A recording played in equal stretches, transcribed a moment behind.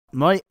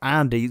Meet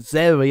Andy,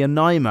 Zoe, and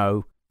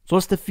Nemo.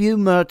 Just a few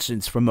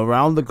merchants from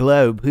around the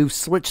globe who've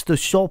switched to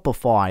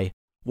Shopify.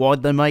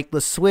 Why'd they make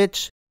the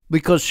switch?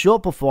 Because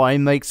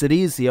Shopify makes it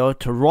easier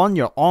to run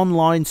your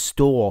online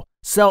store,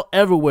 sell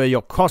everywhere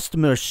your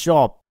customers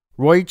shop,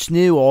 reach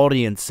new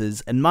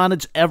audiences, and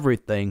manage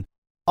everything,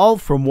 all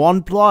from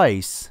one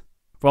place.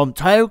 From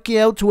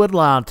Tokyo to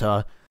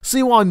Atlanta,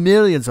 see why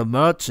millions of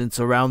merchants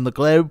around the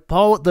globe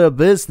power their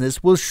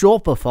business with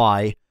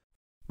Shopify.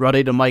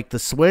 Ready to make the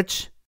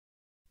switch?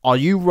 Are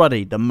you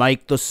ready to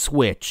make the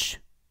switch?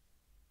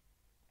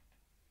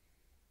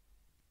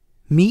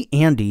 Meet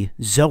Andy,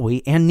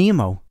 Zoe, and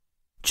Nemo.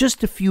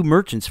 Just a few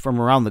merchants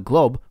from around the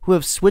globe who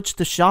have switched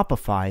to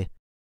Shopify.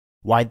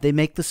 Why'd they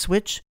make the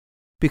switch?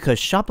 Because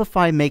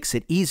Shopify makes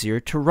it easier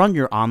to run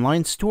your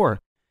online store,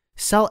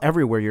 sell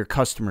everywhere your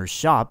customers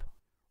shop,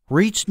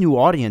 reach new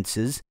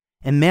audiences,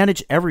 and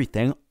manage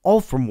everything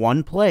all from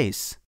one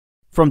place.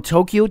 From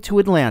Tokyo to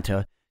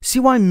Atlanta, see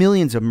why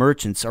millions of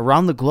merchants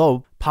around the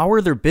globe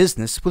power their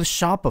business with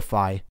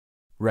Shopify.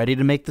 Ready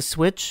to make the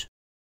switch?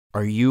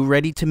 Are you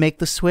ready to make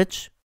the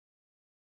switch?